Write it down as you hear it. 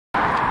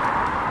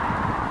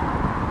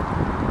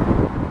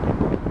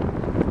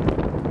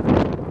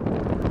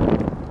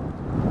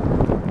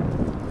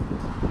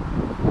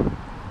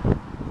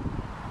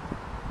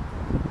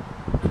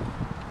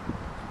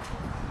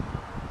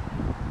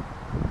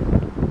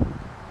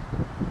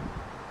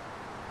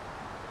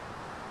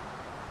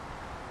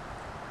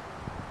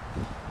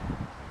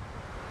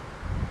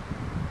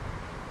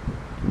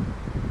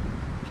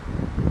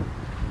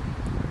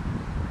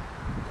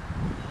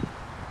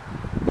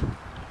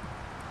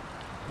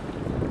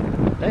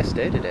Nice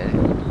day today.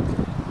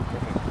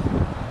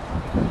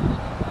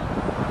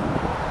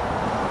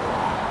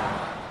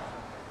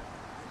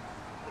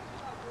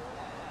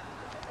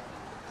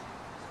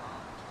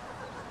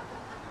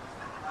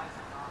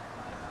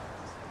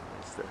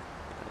 What's the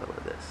title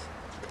of this?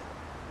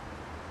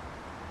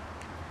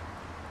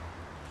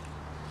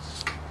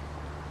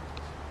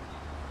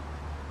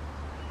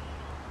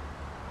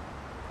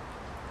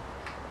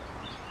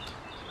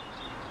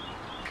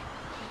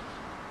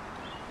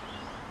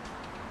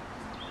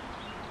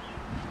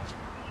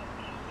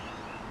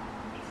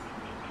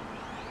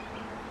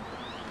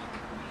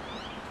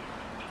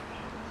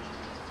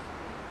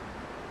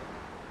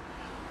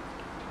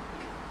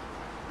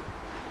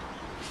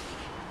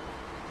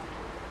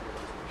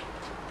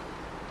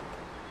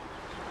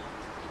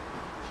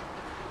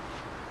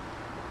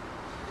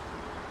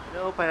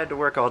 Nope, I had to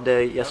work all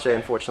day yesterday,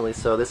 unfortunately,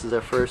 so this is our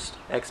first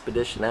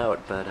expedition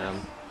out, but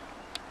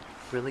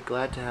really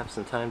glad to have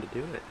some time to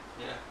do it.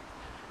 Yeah.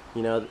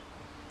 You know,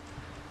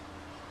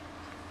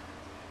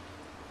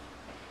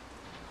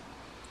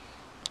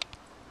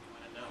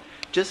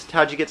 just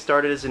how'd you get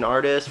started as an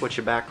artist, what's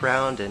your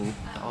background, and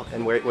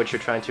what you're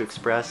trying to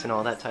express and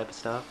all that type of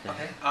stuff?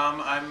 Okay.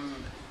 I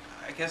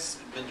guess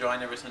been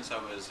drawing ever since I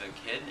was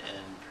a kid,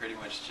 and pretty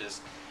much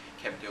just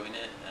kept doing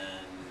it.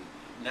 And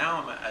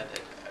now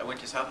I went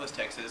to Southwest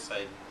Texas.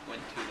 I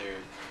went to their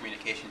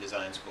communication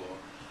design school,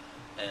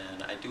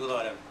 and I do a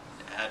lot of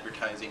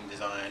advertising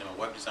design. I'm a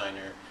web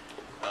designer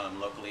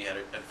locally at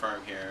a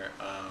firm here,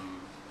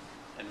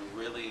 and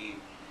really,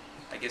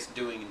 I guess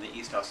doing the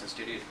East Austin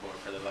Studio Tour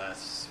for the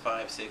last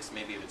 5, 6,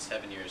 maybe even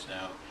 7 years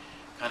now,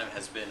 kind of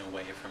has been a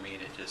way for me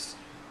to just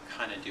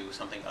kind of do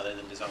something other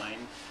than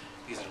design,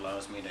 because it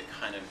allows me to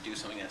kind of do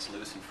something that's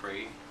loose and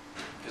free.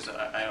 Because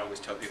I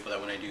always tell people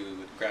that when I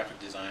do graphic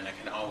design, I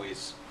can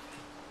always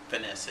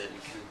finesse it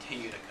and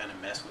continue to kind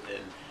of mess with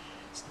it.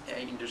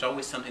 And there's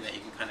always something that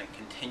you can kind of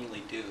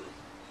continually do.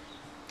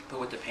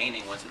 But with the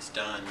painting, once it's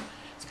done,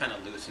 it's kind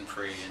of loose and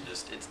free, and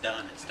just it's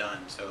done.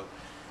 So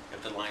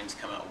if the lines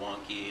come out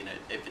wonky and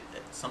if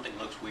something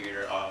looks weird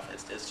or off,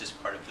 it's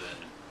just part of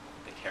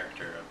the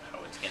character of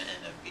how it's going to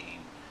end up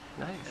being.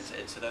 Nice.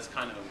 So that's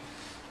kind of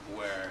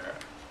where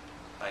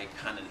I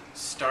kind of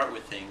start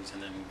with things,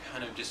 and then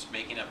kind of just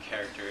making up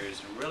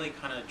characters and really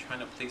kind of trying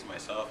to please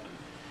myself. And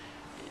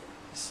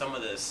some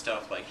of the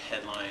stuff like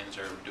headlines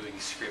or doing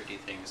scripty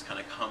things kind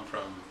of come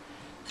from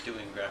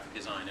doing graphic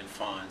design and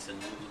fonts and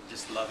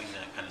just loving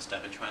that kind of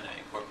stuff and trying to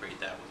incorporate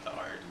that with the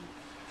art and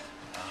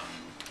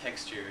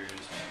textures,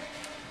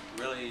 and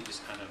really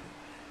just kind of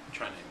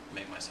trying to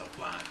make myself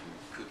laugh and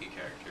kooky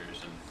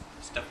characters and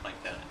stuff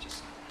like that.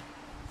 Just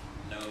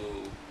no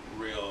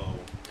real,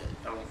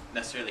 I don't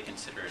necessarily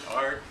consider it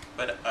art,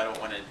 but I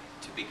don't want it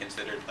to be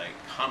considered like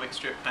comic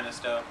strip kind of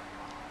stuff.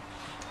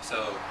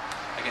 So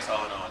I guess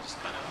all in all, I just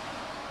kind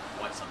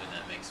of want something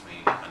that makes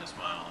me kind of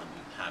smile and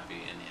happy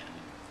in the end.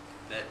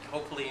 That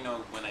hopefully, you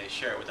know, when I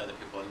share it with other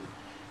people, and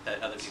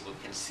that other people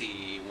can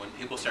see when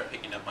people start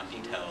picking up on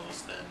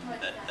details then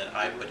that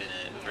I put in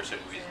it for a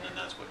certain reason, and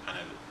that's what kind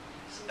of,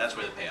 that's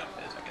where the payoff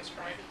is, I guess,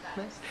 for me.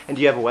 Nice. And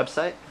do you have a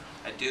website?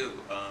 I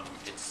do.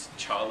 It's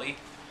Charlie.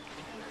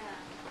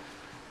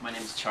 My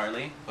name's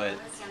Charlie, but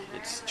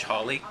it's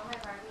Charlie.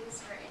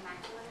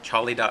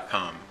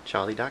 Charlie.com.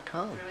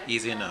 Charlie.com.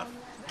 Easy enough.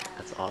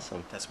 That's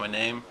awesome. That's my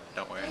name.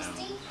 Don't worry now.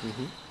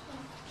 Mm-hmm.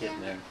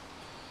 Getting there.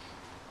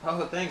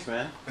 Oh, thanks,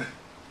 man.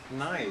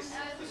 Nice.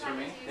 This is for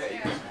me? Yeah, you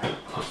can.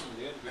 Awesome,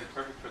 dude. It'd be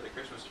perfect for the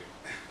Christmas tree.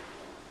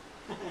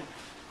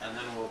 And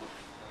then we'll...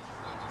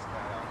 I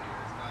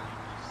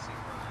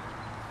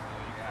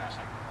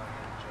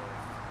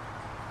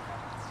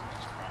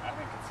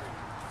think it's a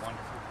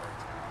wonderful bird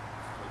town.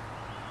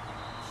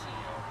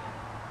 CEO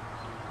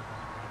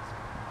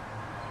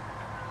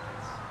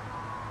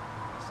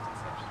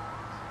misconception.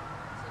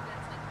 So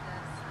that's like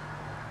this.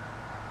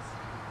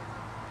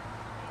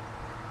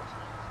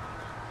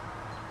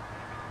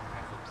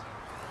 I hope so.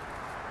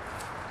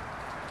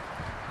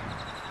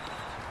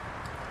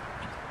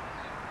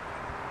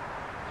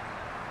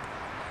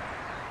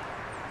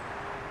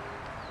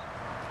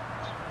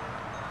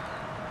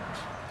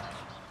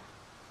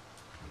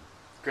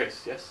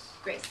 Grace, yes?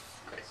 Grace.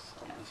 Grace,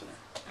 I'm a listener.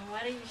 And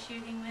what are you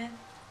shooting with?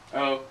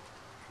 Oh,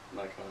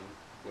 Nikon,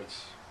 which...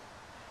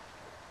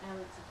 Oh,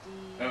 it's a D.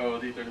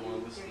 Oh,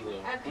 D31, this is the...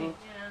 Okay,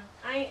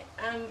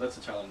 yeah. That's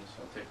a challenge.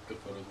 I'll take good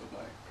photos with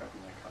my crappy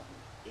Nikon.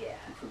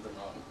 Yeah. And prove them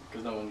wrong,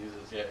 because no one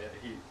uses... Yeah,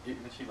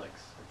 even she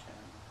likes her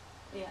Canon.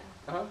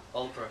 Yeah.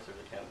 All the pros are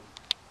the Canon.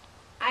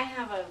 I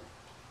have a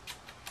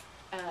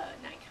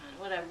Nikon.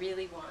 What I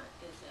really want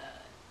is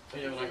a... Oh,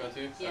 you have a Nikon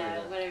too? Yeah,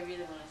 Oh, what I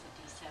really want is a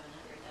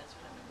D700. That's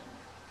what I'm in the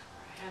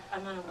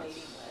I'm on a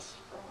waiting list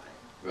for one.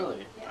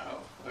 Really? Yeah. Wow.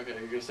 Okay,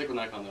 you're gonna stick with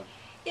Nikon though.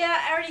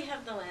 Yeah, I already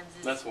have the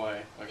lenses. That's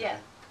why. Okay. Yeah.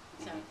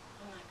 So Mhm.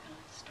 I'm not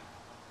gonna start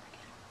all over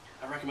again.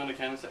 I recommended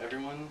Canons to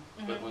everyone,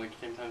 but when it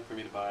came time for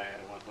me to buy,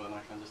 I went with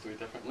Nikon just to do it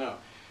different. No,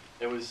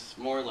 it was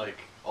more like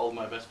all of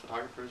my best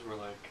photographers were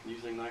like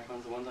using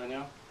Nikons, the ones I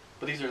know.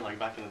 But these are like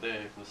back in the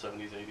day, from the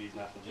 70s, 80s,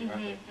 National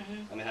Geographic,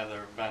 and they have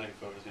their vanity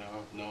photos. You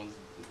know, no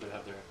they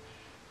have their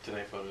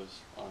today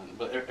photos on,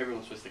 but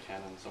everyone's switched to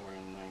Canon somewhere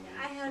in the 90s.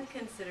 I had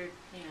considered,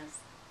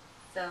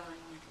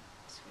 selling,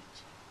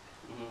 switching.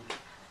 Mm-hmm.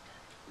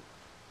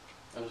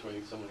 I'm just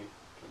waiting somebody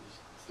can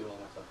just steal all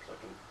my stuff so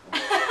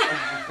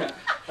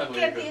I can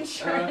Get the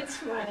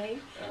insurance money.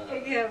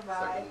 You can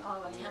buy second.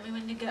 all of them. Tell me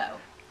when to go.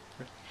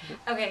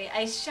 Okay,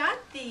 I shot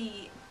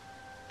the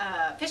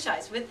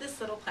fisheyes with this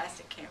little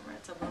plastic camera.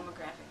 It's a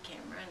lomographic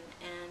camera,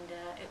 and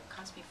it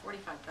cost me $45.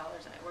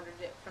 I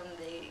ordered it from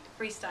the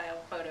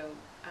Freestyle Photo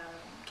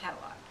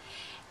catalog.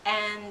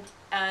 And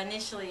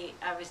initially,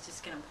 I was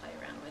just going to play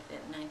around with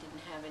it, and I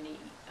didn't have any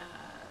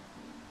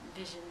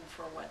vision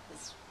for what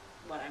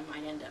I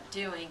might end up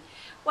doing.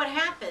 What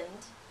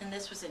happened, and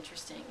this was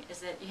interesting, is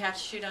that you have to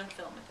shoot on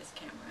film with this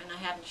camera, and I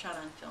hadn't shot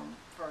on film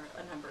for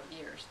a number of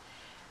years,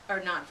 or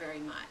not very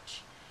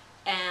much.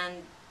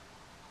 And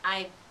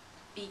I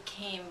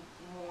became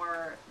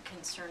more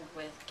concerned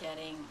with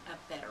getting a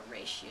better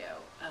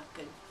ratio of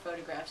good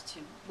photographs to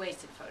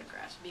wasted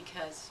photographs,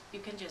 because you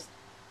can just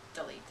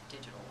delete the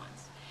digital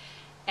ones.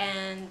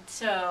 And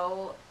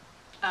so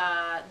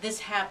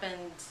this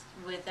happened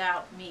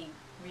without me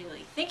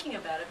really thinking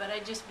about it, but I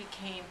just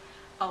became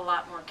a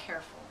lot more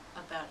careful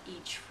about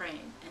each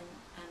frame, and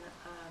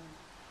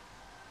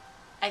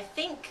I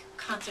think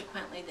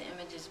consequently the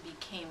images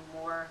became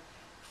more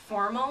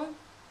formal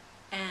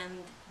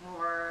and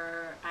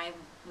more, I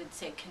would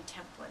say,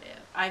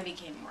 contemplative. I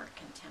became more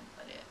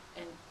contemplative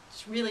and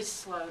really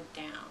slowed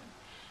down,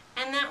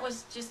 and that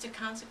was just a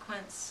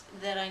consequence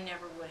that I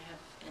never would have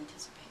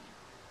anticipated.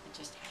 It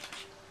just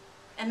happened,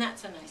 and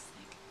that's a nice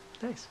thing.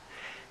 Nice.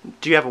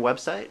 Do you have a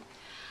website?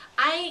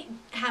 I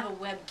have a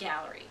web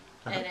gallery,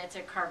 and it's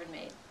a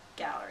carbon-made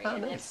gallery, Oh,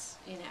 and nice. it's,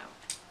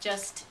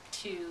 just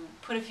to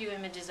put a few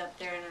images up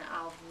there, and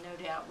I'll no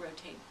doubt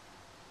rotate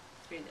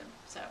through them.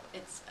 So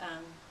it's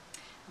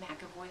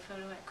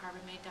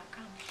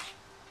McAvoyphoto@carbonmade.com.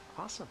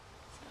 Awesome.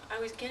 So I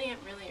was getting up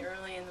really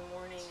early in the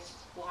morning,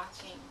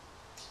 walking.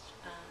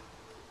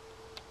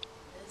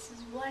 This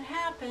is what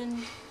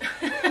happened.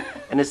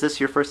 And is this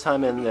your first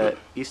time in the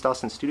East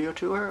Austin studio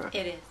tour?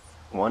 It is.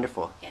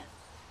 Wonderful. Yes.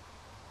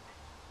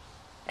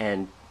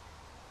 And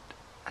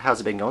how's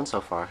it been going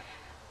so far?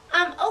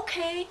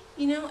 Okay.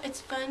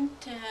 It's fun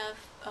to have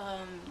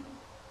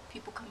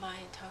people come by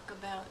and talk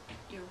about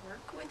your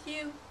work with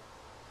you,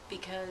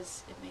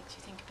 because it makes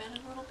you think about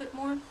it a little bit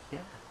more.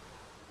 Yeah.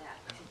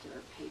 That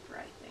particular paper,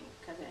 I think,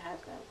 because it has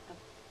a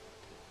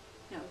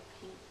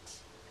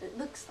paint. It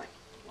looks like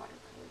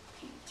watercolor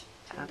paint.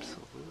 to me.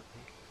 Absolutely.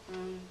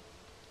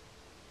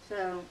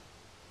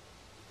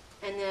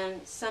 And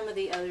then some of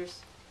the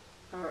others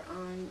are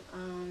on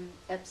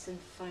Epson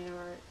Fine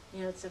Art.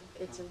 It's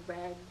a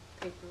rag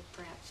paper.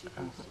 Perhaps you've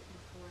used it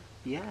before.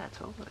 Yeah,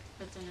 totally.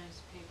 It's a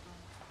nice paper.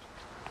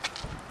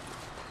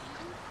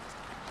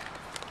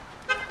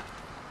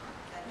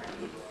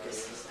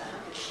 This is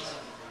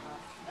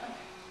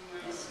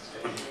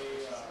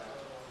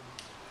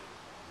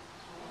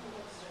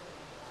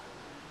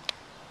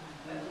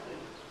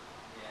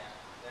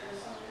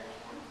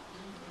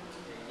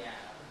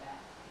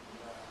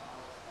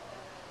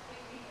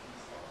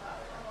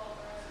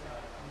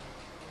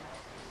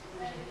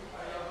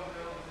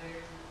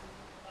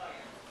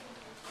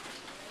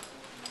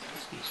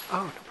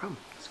Oh, no problem.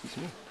 Excuse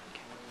me.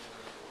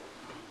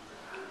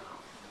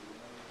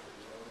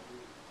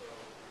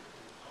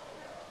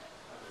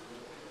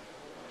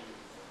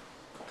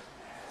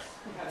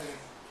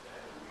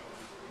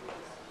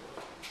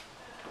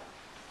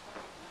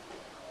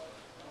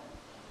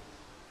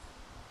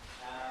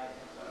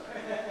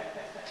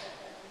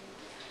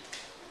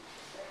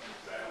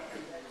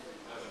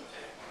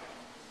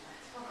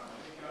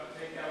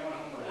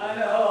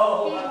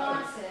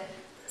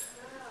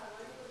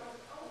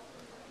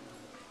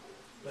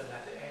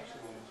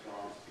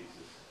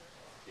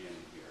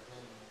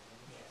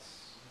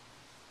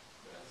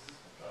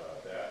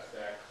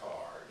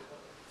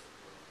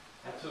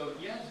 So,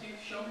 yeah, Steve,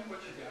 show me what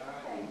you got.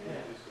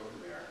 Yeah, just go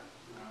from there.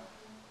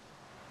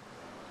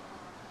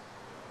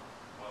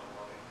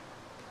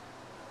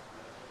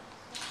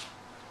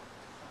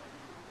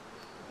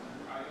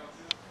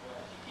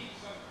 He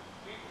keeps some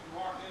people who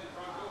walk in the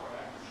front door,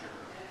 that's for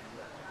sure.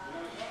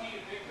 You don't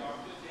need a big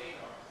dog, just a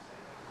dog.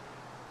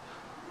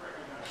 You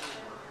recognize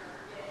your work.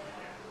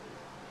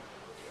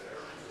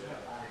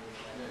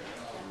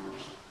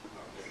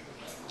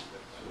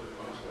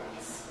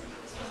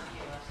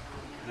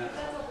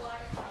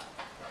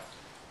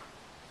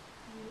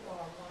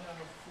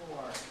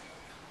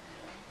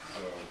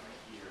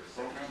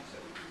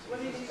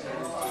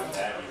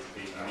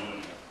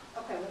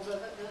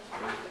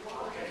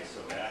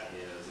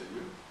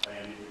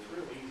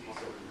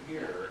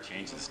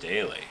 Changes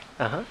daily.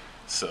 Uh-huh.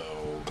 So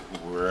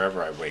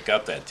wherever I wake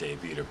up that day,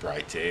 be it a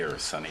bright day or a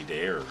sunny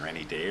day or a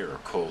rainy day or a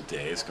cold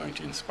day, is going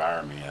to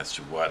inspire me as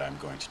to what I'm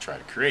going to try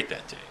to create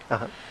that day.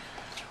 Uh-huh.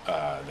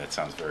 That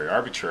sounds very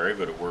arbitrary,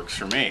 but it works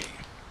for me.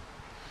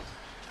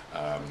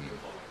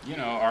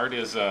 Art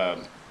is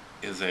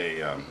is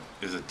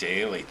a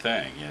daily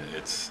thing.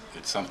 It's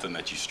something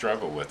that you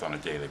struggle with on a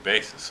daily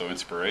basis. So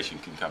inspiration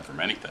can come from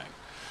anything.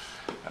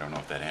 I don't know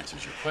if that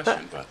answers your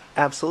question, but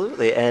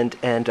Absolutely. And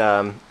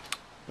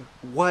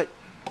what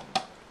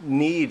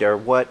need or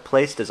what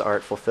place does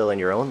art fulfill in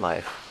your own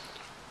life?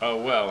 oh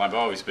well, I've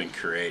always been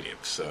creative,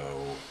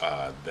 so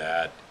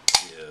that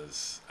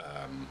is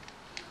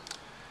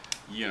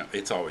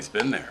it's always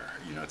been there.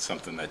 It's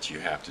something that you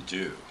have to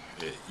do.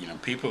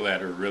 People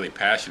that are really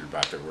passionate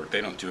about their work,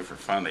 they don't do it for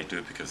fun. They do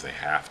it because they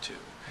have to,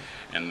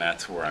 and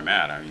that's where I'm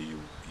at. I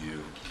mean,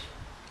 you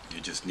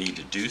just need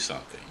to do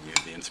something.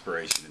 The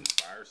inspiration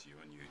inspires you,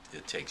 and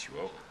it takes you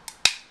over.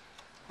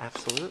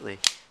 Absolutely.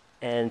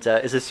 And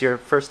is this your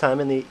first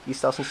time in the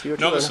East Austin studio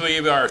tour? No, this will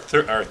be our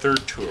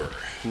third tour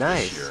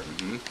Nice.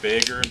 this year.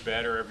 Bigger and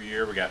better every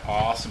year. We got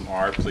awesome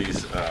art.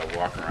 Please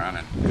walk around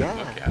and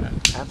look at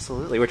it.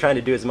 Absolutely. We're trying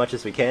to do as much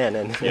as we can.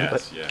 And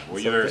Yes, yeah.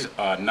 Well, so there's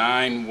big.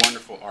 9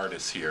 wonderful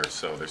artists here,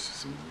 so there's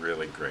some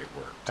really great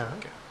work to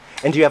look at.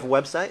 And do you have a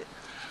website?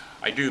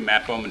 I do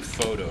Matt Bowman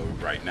Photo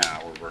right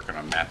now. We're working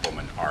on Matt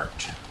Bowman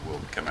Art. Will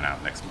be coming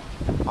out next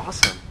month.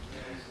 Awesome.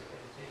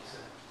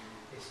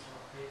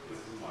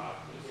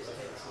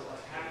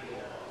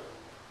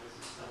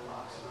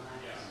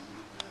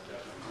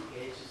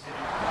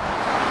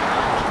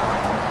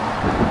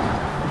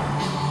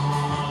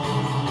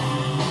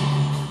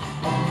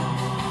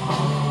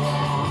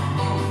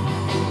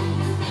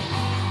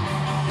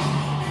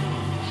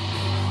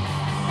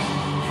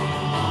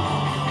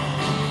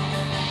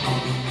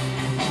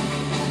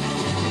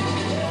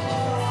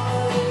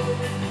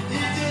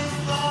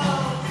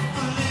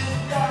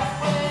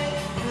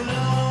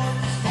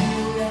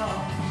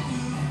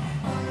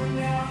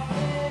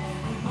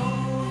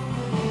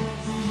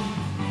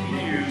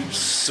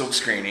 Silk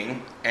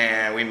screening,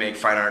 and we make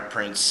fine art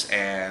prints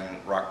and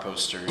rock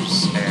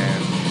posters.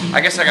 And I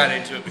guess I got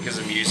into it because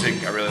of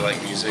music. I really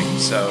like music,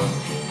 so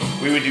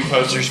we would do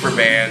posters for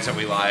bands that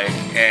we like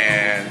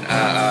and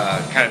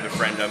kind of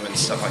befriend them and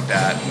stuff like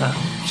that.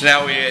 So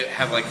now we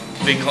have like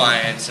big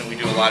clients, and we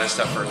do a lot of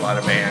stuff for a lot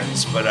of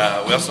bands. But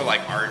we also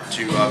like art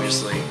too,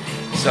 obviously.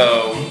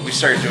 So we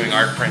started doing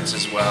art prints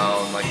as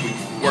well. And like we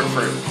work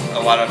for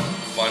a lot of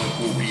fun,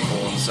 cool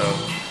people, and so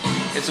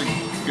it's a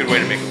good way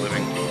to make a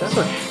living.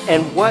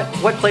 And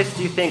what place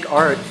do you think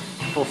art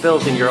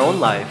fulfills in your own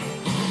life?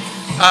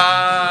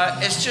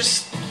 It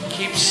just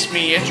keeps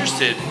me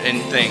interested in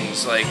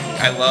things. Like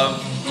I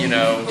love,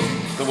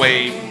 the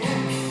way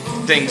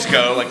things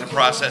go, like the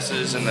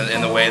processes and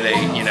the way they,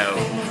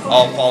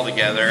 all fall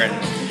together, and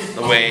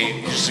the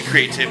way just the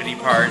creativity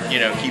part,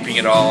 keeping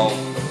it all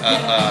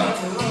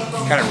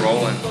kind of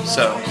rolling.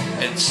 So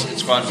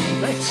it's fun.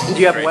 Nice. And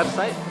do you have a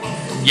website?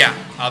 Yeah,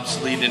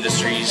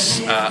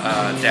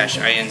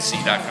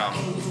 obsoleteindustries-inc.com.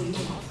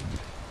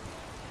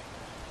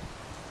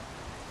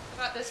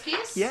 About this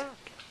piece? Yeah.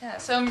 Yeah,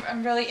 so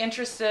I'm really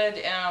interested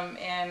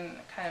in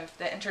kind of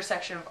the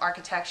intersection of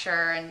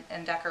architecture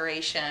and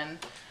decoration.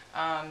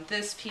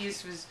 This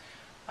piece was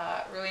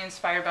really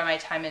inspired by my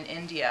time in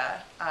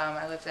India.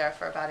 I lived there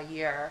for about a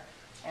year,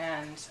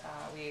 and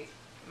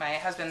my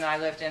husband and I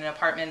lived in an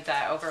apartment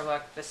that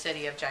overlooked the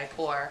city of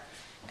Jaipur,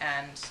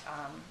 and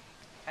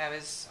I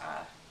was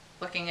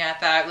looking at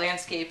that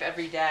landscape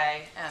every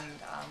day, and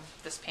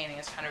this painting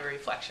is kind of a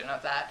reflection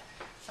of that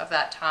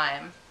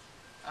time.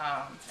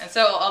 And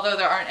so although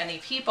there aren't any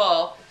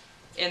people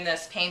in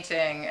this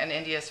painting, and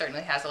India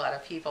certainly has a lot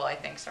of people, I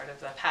think sort of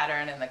the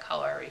pattern and the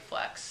color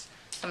reflects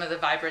some of the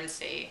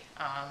vibrancy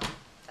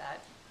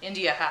that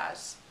India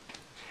has.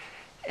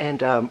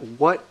 And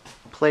what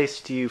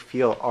place do you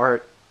feel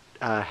art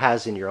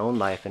has in your own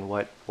life, and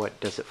what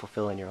does it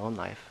fulfill in your own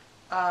life?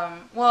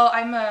 Well,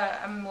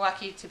 I'm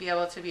lucky to be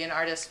able to be an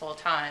artist full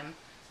time,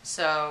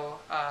 so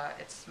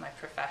it's my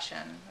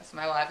profession, it's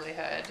my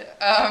livelihood,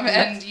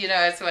 and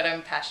it's what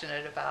I'm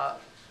passionate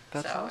about.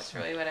 That's so awesome. It's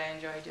really what I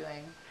enjoy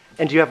doing.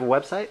 And do you have a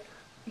website?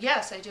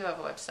 Yes, I do have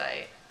a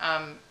website,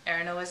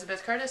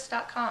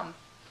 ErinElizabethCurtis.com.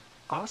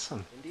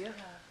 Awesome. India.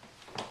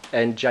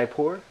 And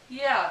Jaipur.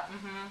 Yeah.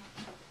 Mm-hmm.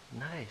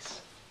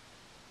 Nice.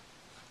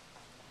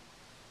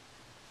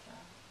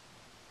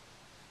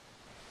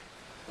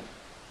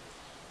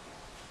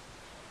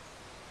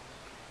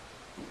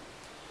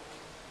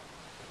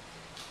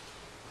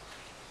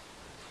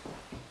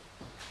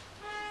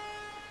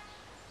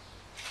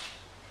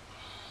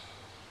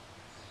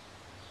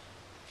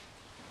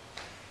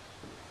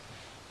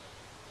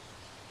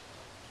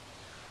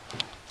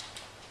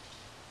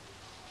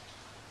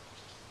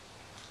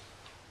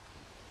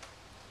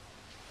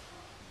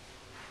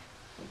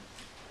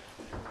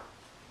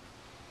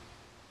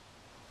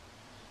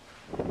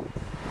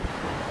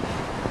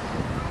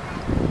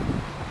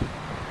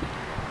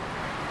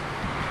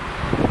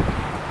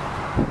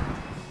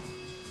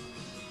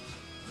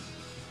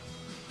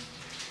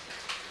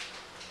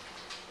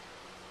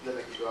 Then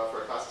I could go out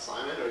for a class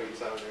assignment, or you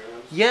decide on your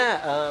own?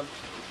 Yeah.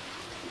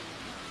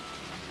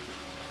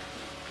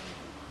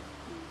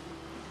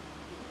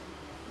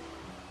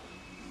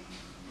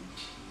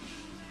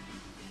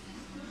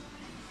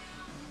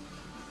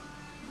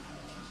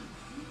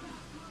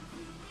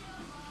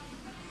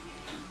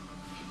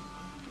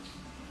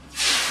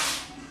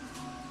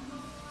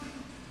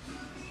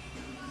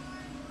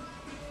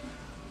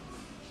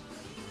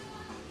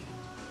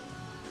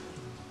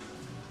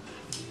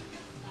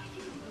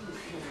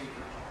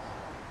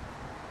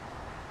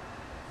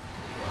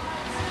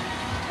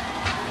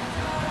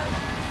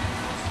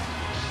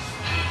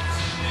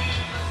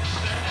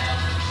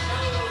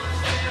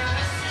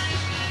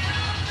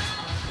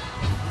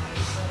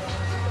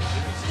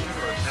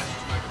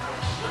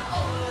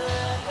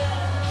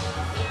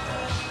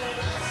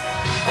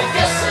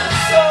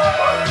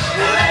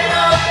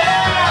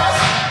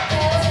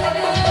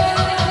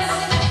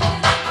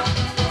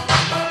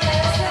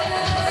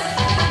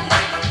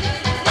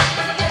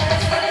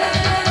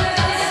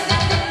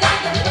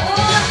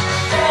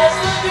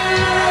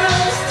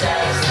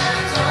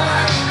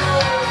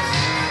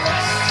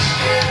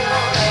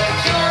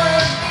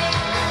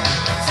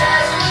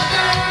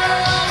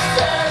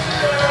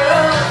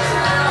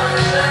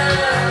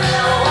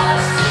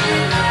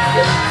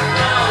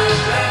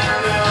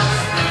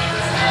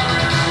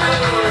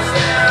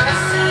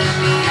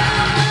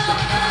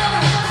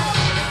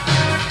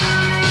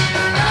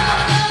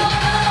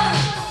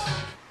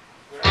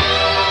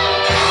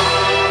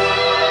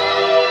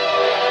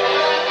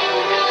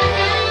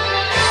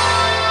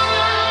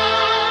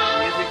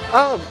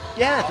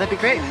 That'd be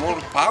great. More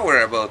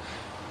power about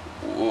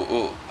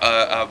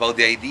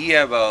the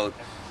idea about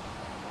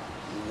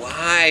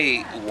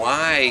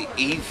why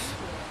Eve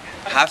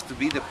has to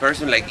be the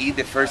person like Eve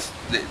the first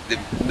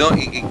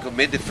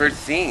commit the first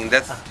thing.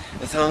 That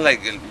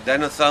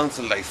sounds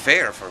like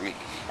fair for me.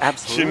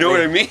 Absolutely. You know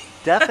what I mean?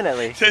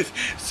 Definitely.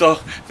 So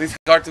it's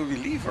hard to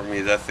believe for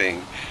me, that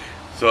thing.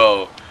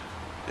 So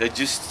I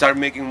just start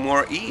making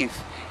more Eve,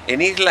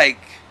 and it's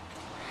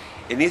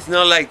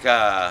not like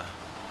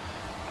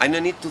I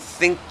don't need to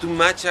think too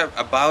much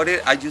about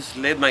it. I just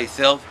let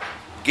myself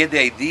get the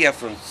idea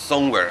from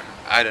somewhere.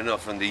 I don't know,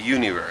 from the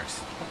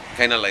universe,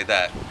 kind of like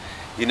that.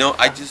 You know,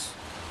 I just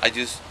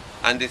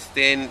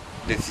understand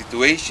the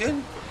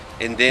situation,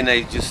 and then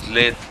I just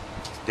let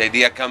the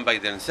idea come by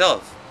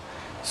themselves.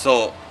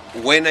 So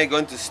when I'm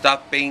going to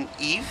stop paying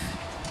Eve,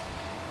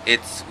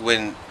 it's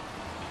when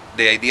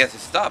the ideas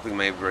stop in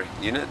my brain.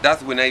 You know,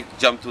 that's when I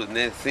jump to the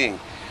next thing.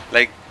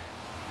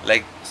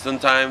 Like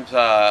sometimes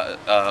I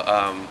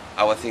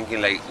was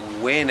thinking like,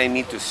 when I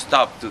need to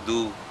stop to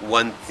do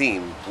one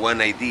theme,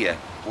 one idea.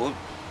 Well,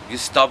 you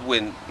stop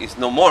when it's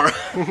no more.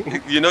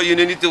 You know, you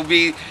don't need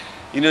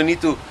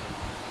to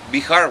be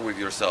hard with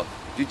yourself.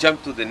 You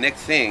jump to the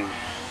next thing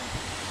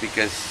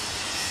because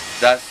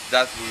that's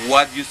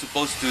what you're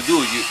supposed to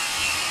do.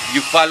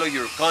 You follow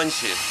your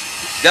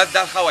conscience. That's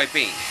how I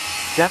paint.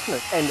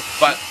 Definitely. And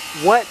But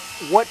what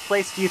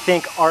place do you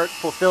think art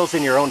fulfills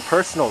in your own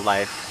personal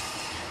life?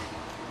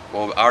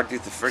 well, art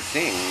is the first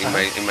thing in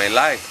my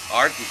life.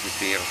 Art is the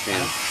first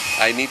thing.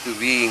 I need to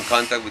be in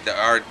contact with the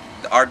art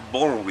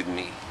born with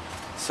me.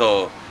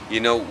 So you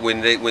know,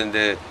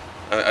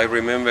 I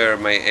remember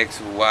my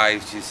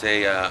ex-wife. She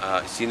say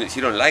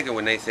she don't like it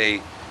when I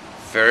say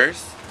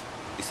first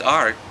is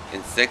art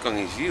and second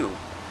is you,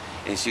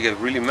 and she get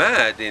really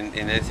mad.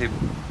 And I say,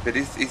 but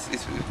it's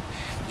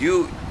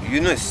you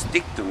know,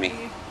 stick to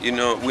me. You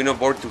know, we're not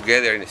born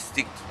together and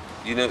stick.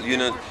 You know,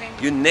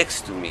 you're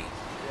next to me.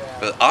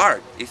 But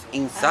art is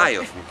inside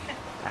of me.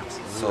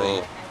 Absolutely.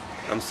 So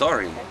I'm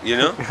sorry, you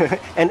know.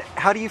 And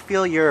how do you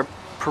feel your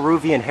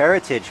Peruvian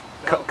heritage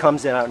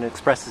comes out and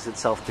expresses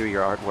itself through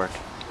your artwork?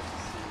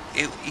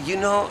 You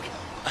know,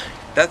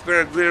 that's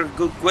very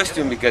good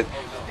question, because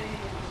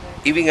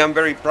even I'm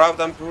very proud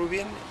I'm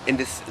Peruvian.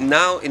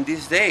 Now in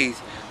these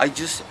days, I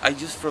just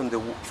from the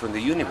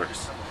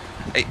universe.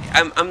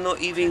 I'm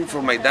not even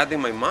from my dad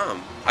and my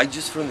mom. I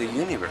just from the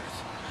universe.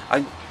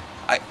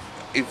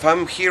 If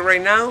I'm here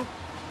right now,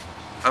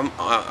 I'm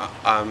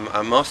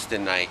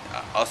Austinite.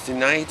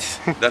 Austinite,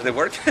 that's the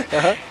word.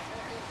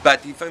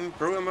 But if I'm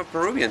Peruvian, I'm a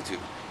Peruvian too.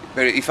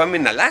 But if I'm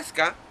in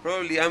Alaska,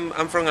 probably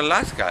I'm from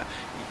Alaska.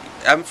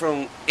 I'm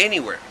from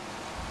anywhere.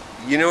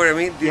 You know what I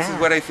mean? This is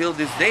what I feel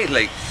these days.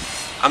 Like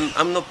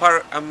I'm no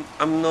part. I'm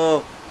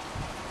no.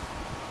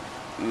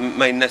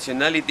 My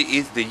nationality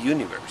is the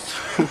universe.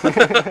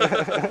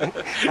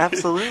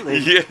 Absolutely.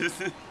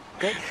 Yes.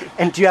 Okay.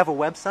 And do you have a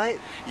website?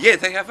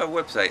 Yes, I have a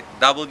website,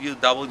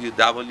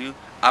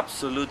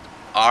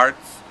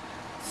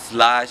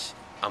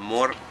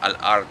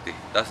 www.absolutearts/amoralarte.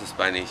 That's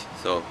Spanish,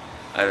 so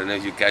I don't know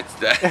if you catch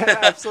that.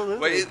 Absolutely.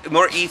 But it's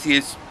more easy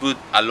is put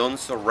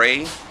Alonso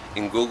Rey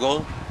in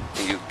Google,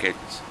 and you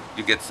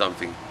get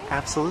something.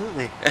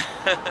 Absolutely.